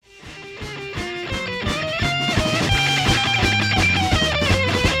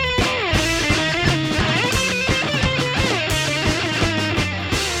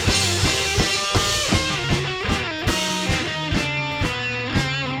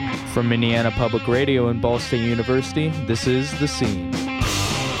From Indiana Public Radio and Ball State University, this is The Scene.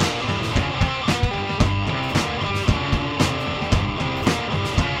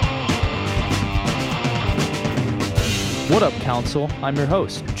 What up, Council? I'm your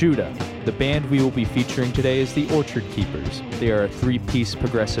host, Judah. The band we will be featuring today is the Orchard Keepers. They are a three-piece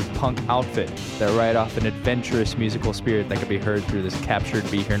progressive punk outfit that ride off an adventurous musical spirit that can be heard through this Captured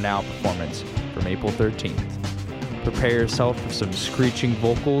Be Here Now performance from April 13th. Prepare yourself for some screeching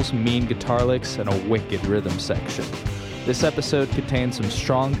vocals, mean guitar licks, and a wicked rhythm section. This episode contains some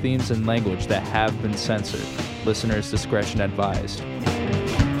strong themes and language that have been censored. Listeners' discretion advised.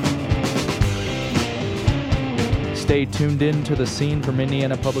 Stay tuned in to The Scene from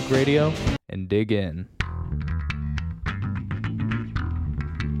Indiana Public Radio and dig in.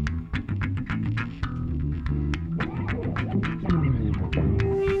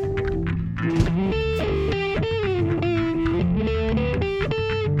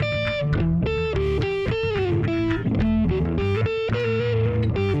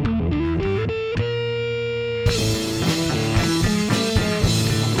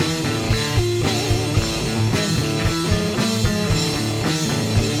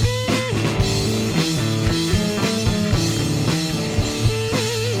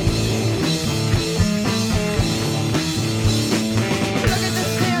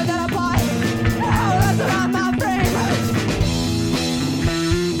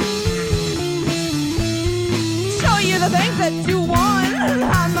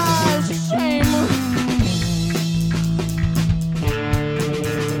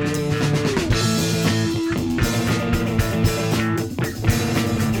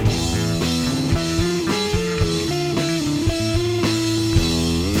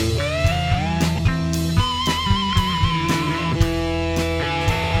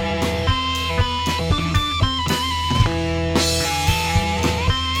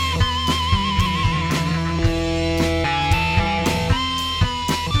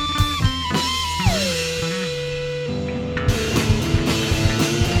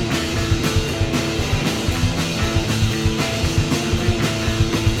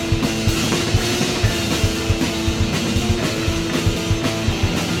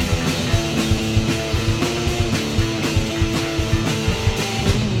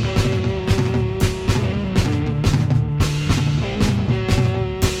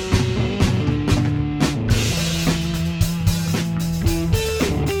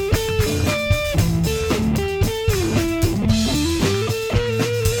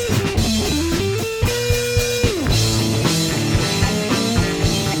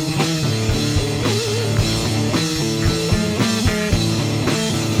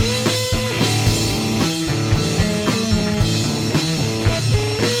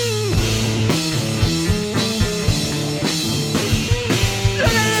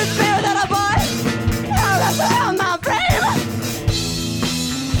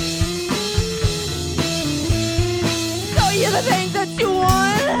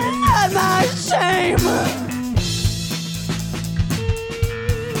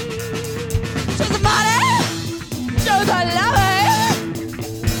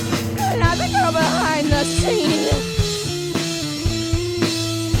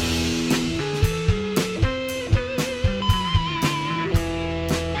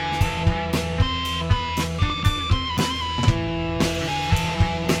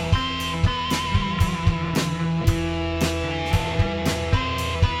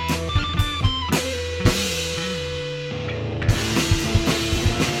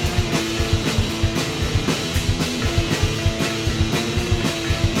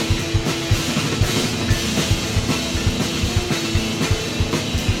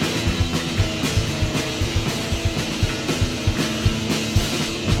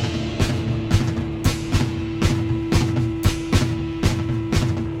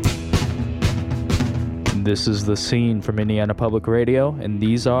 This is The Scene from Indiana Public Radio, and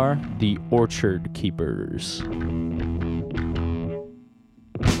these are the Orchard Keepers.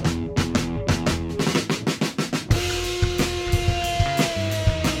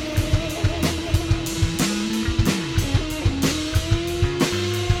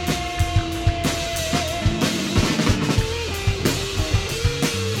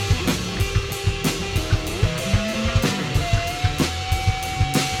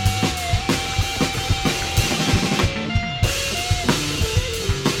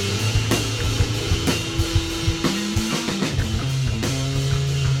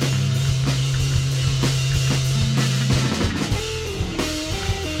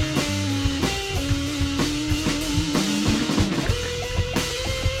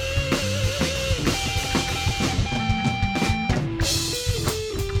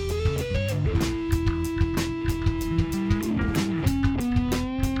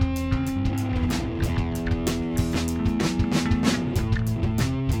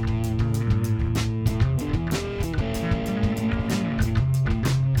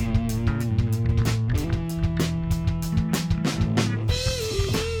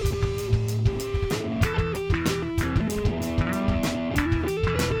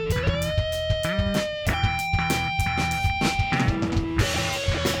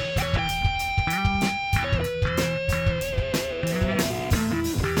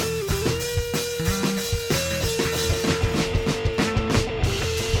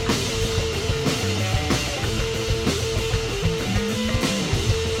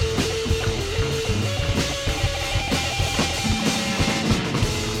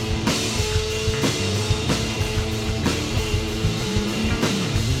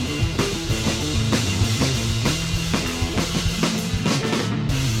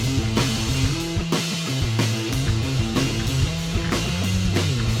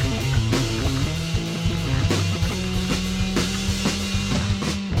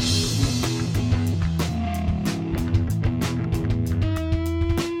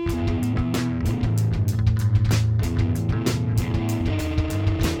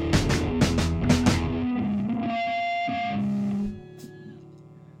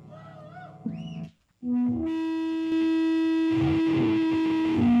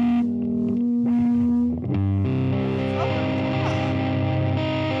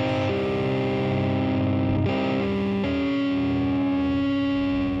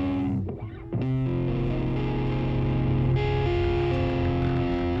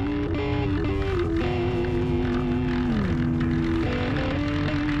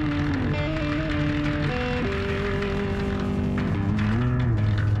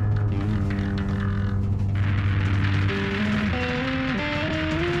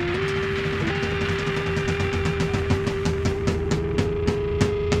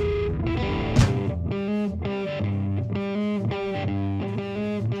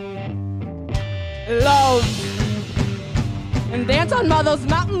 on Mother's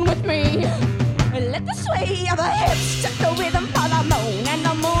Mountain with me. And let the sway of the hips set the rhythm for the moon and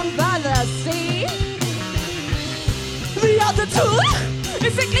the moon for the sea. The altitude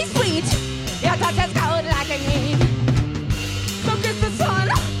is sickly sweet. Your touch is cold like a need. So kiss the sun,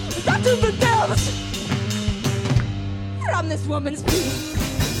 down to the depths from this woman's feet.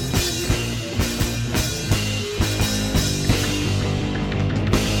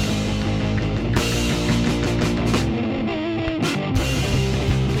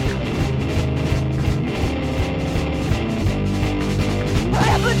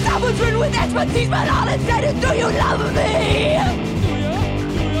 I was written with expertise, but all it said is, do you love me?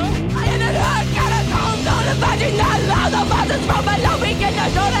 I ended up catacombs on the vaginal law. The buzzes from below begin to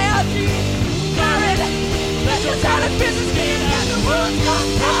show they are married. Let your sound and fierce skin and the words come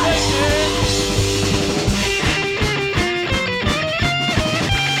out.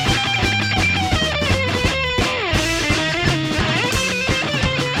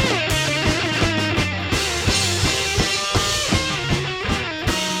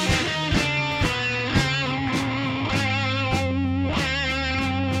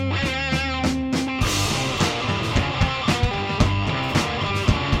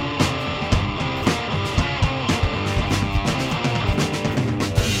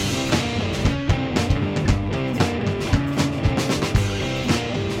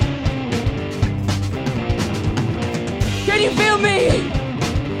 Can you feel me?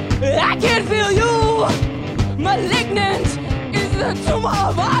 I can't feel you. Malignant is the tumor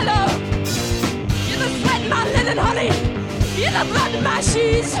of honor. You're the sweat in my linen, honey. You're the blood in my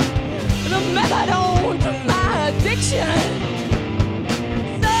sheets. The methadone to my addiction.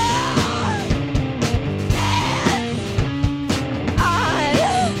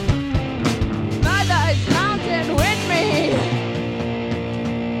 Mother's Mountain with me.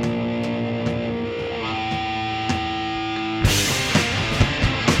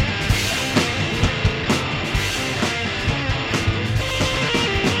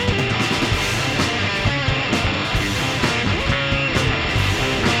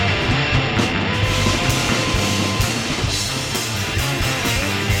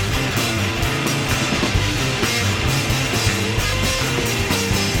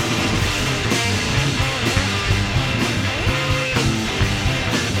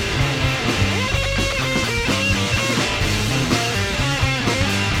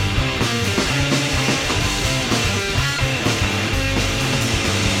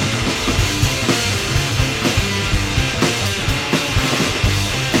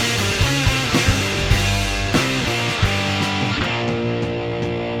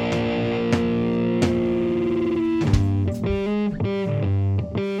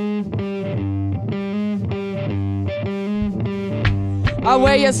 I'll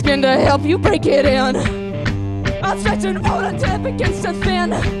wear your skin to help you break it in. I'll stretch and hold until it begins to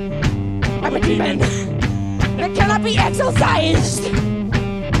thin. I'm a demon that cannot be exorcised.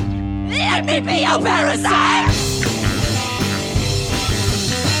 Let me be your parasite.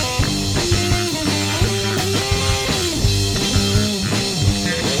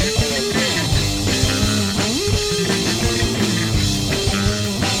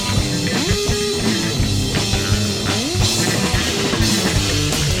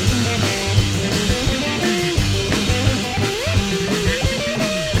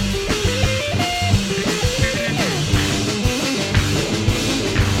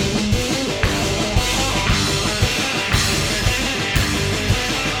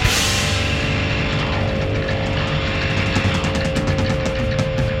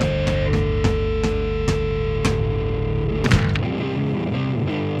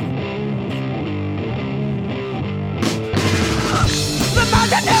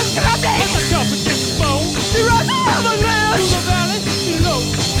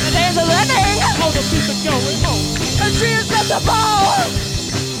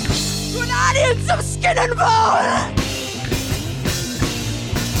 With an audience of skin and bone.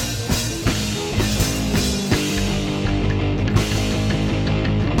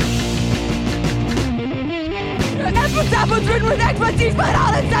 Epitaph was written with expertise, but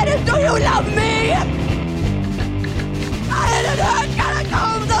all it said is, do you love me? I ended up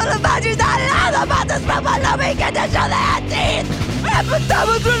catacombs on the vaginal law. The buzzes from below begin to show their teeth. Epitaph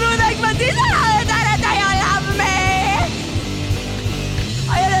was written with expertise, but all it said is, do you love me?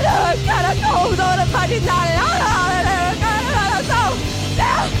 I ended up catacombs on the vaginal law.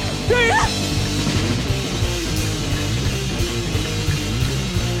 Do you?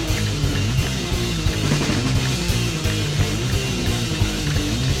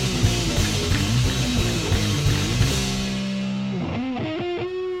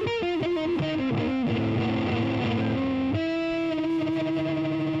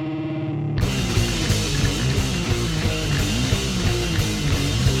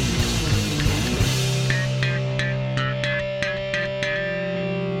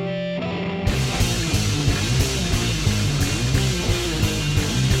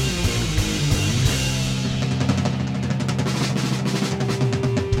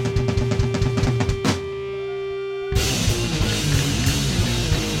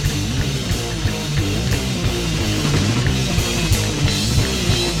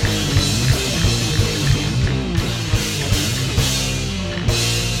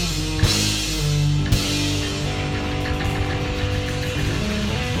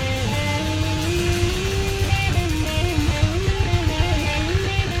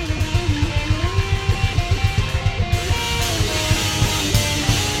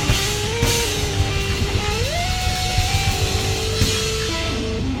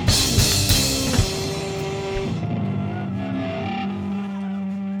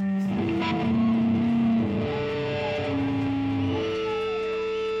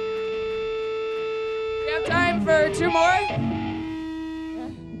 two more.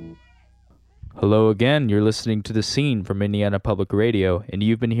 Hello again, you're listening to The Scene from Indiana Public Radio, and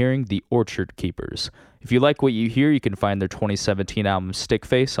you've been hearing The Orchard Keepers. If you like what you hear, you can find their 2017 album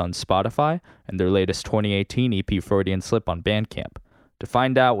Stickface on Spotify, and their latest 2018 EP Freudian Slip on Bandcamp. To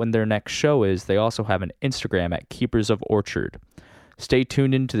find out when their next show is, they also have an Instagram at Keepers of Orchard. Stay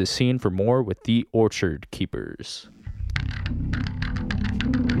tuned into The Scene for more with The Orchard Keepers.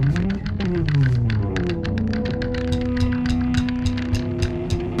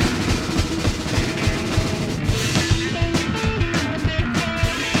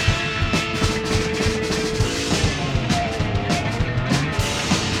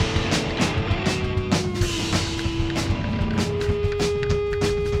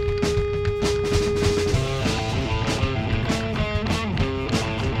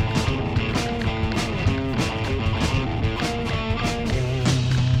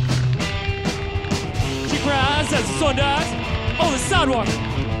 As the sun dies on the sidewalk,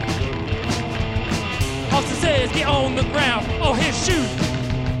 Austin says get on the ground or his shoes.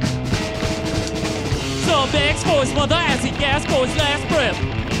 Some begs for his mother as he gasps for his last breath.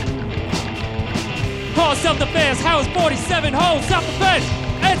 Call self-defense, House 47 holds self-defense.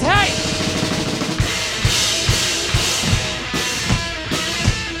 It's hate.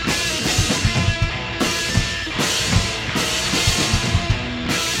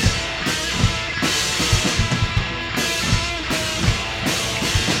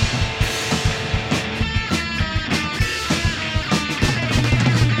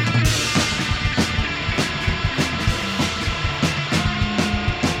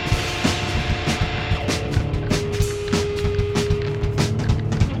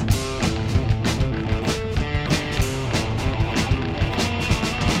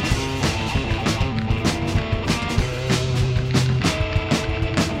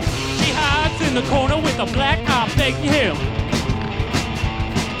 In the corner with a black eye begging him.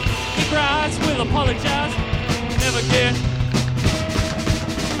 He cries, will apologize, never again.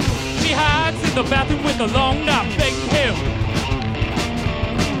 She hides in the bathroom with a long knife begging him.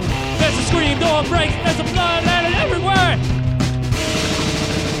 There's a screen door breaks, there's a blood landing everywhere.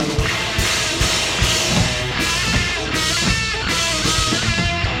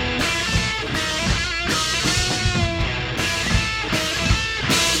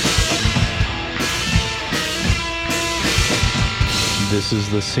 This is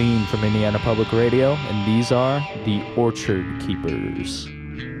The Scene from Indiana Public Radio, and these are The Orchard Keepers.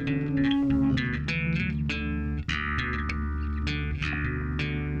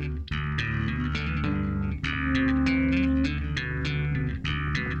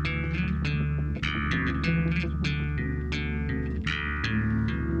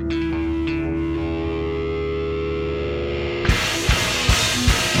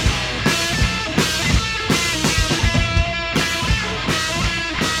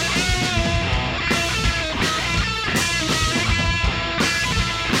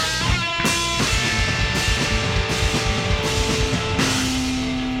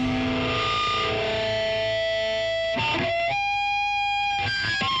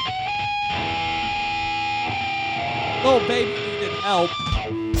 Little baby needed help.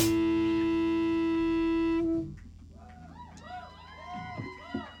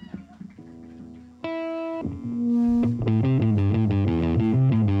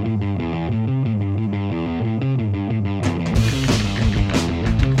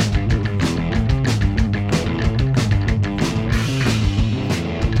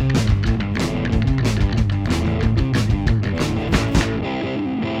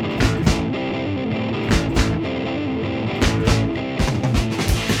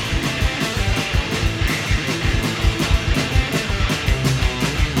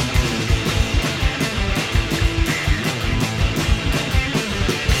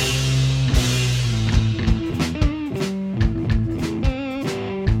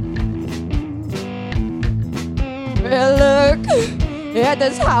 Well, look at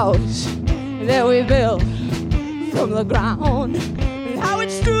this house that we built from the ground, and how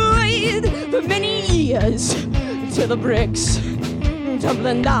it's destroyed for many years till the bricks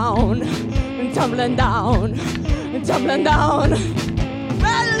tumbling down, tumbling down, tumbling down.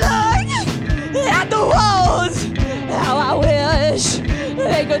 Well, look at the walls, how I wish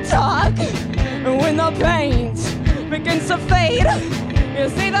they could talk. And when the paint begins to fade, you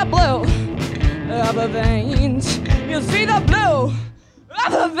see the blue of the veins. You see the blue of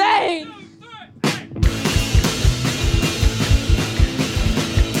the veins.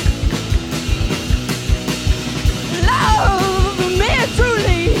 Love me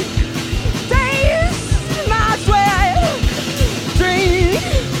truly, taste my sweat, drink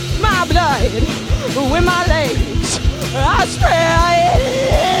my blood with my legs.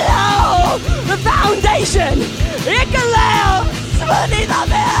 beneath the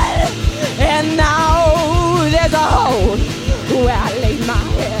bed. And now there's a hole where I laid my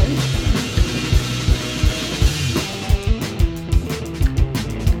head.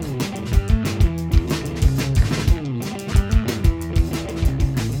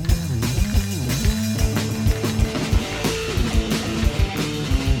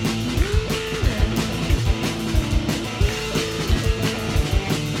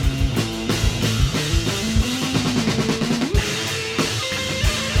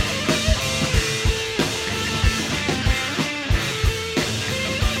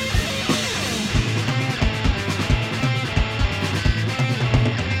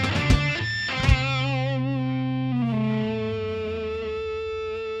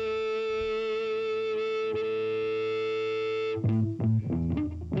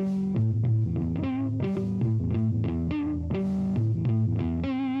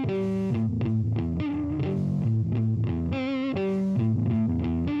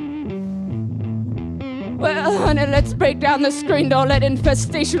 Well, honey, let's break down the screen door. Let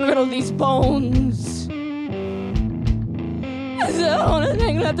infestation riddle these bones. The only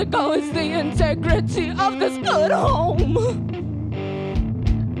thing left to go is the integrity of this good home.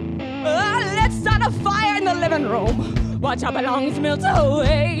 Let's start a fire in the living room. Watch our belongings melt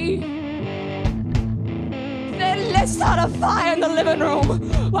away. Then let's start a fire in the living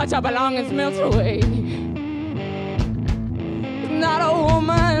room. Watch our belongings melt away. Not a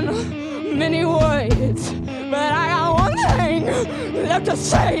woman, many words, but I got one thing left to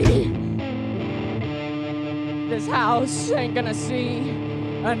say. This house ain't gonna see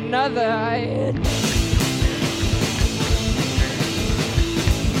another hit.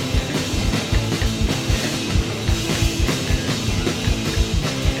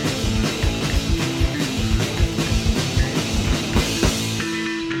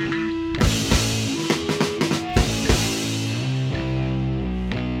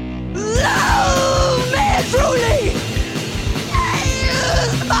 Truly,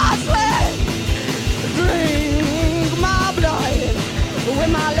 is my sweat. Drink my blood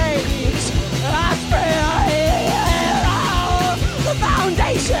with my legs. I spread out the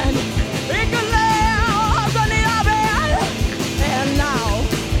foundation. It could live beneath the bed. And now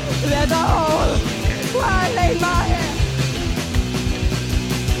there's a hole where I laid my head.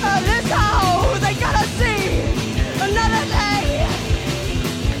 This house they gotta see another day.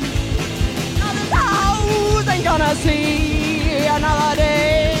 Ain't gonna see another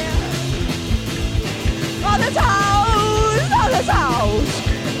day. Oh, this house, oh, this house,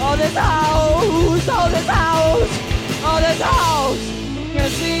 oh, this house, oh, this house, oh, this house, gonna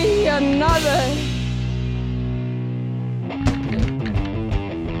see another.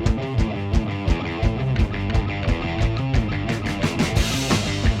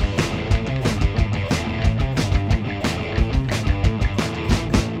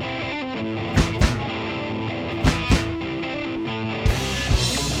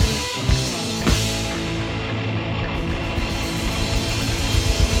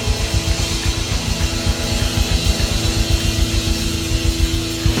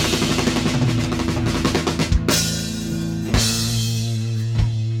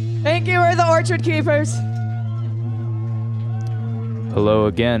 Thank you, we're the Orchard Keepers. Hello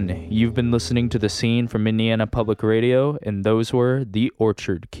again. You've been listening to The Scene from Indiana Public Radio, and those were the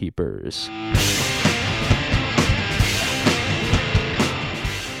Orchard Keepers.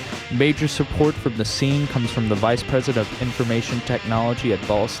 Major support from The Scene comes from the Vice President of Information Technology at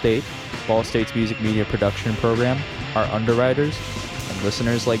Ball State, Ball State's music media production program, our underwriters, and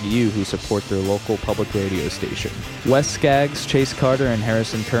listeners like you who support their local public radio station. Wes Skaggs, Chase Carter, and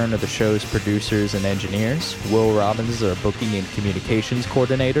Harrison Kern are the show's producers and engineers. Will Robbins is our booking and communications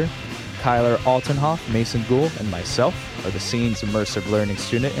coordinator. Kyler Altenhoff, Mason Gould, and myself are the Scene's immersive learning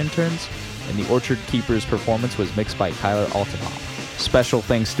student interns, and the Orchard Keepers performance was mixed by Kyler Altenhoff. Special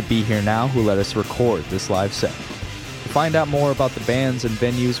thanks to Be Here Now, who let us record this live set. To find out more about the bands and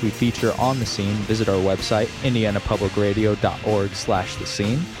venues we feature on The Scene, visit our website, indianapublicradio.org/The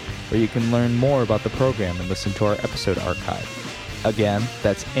Scene, where you can learn more about the program and listen to our episode archive. Again,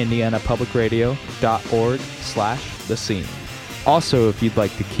 that's indianapublicradio.org/The Scene. Also, if you'd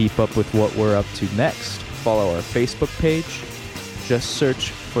like to keep up with what we're up to next, follow our Facebook page. Just search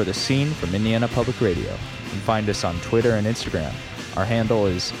for The Scene from Indiana Public Radio, and find us on Twitter and Instagram. Our handle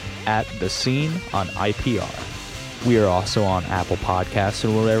is @TheScene on IPR. We are also on Apple Podcasts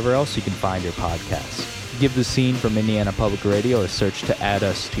and wherever else you can find your podcasts. Give The Scene from Indiana Public Radio a search to add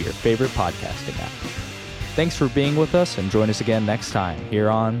us to your favorite podcasting app. Thanks for being with us, and join us again next time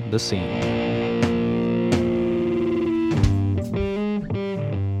here on The Scene.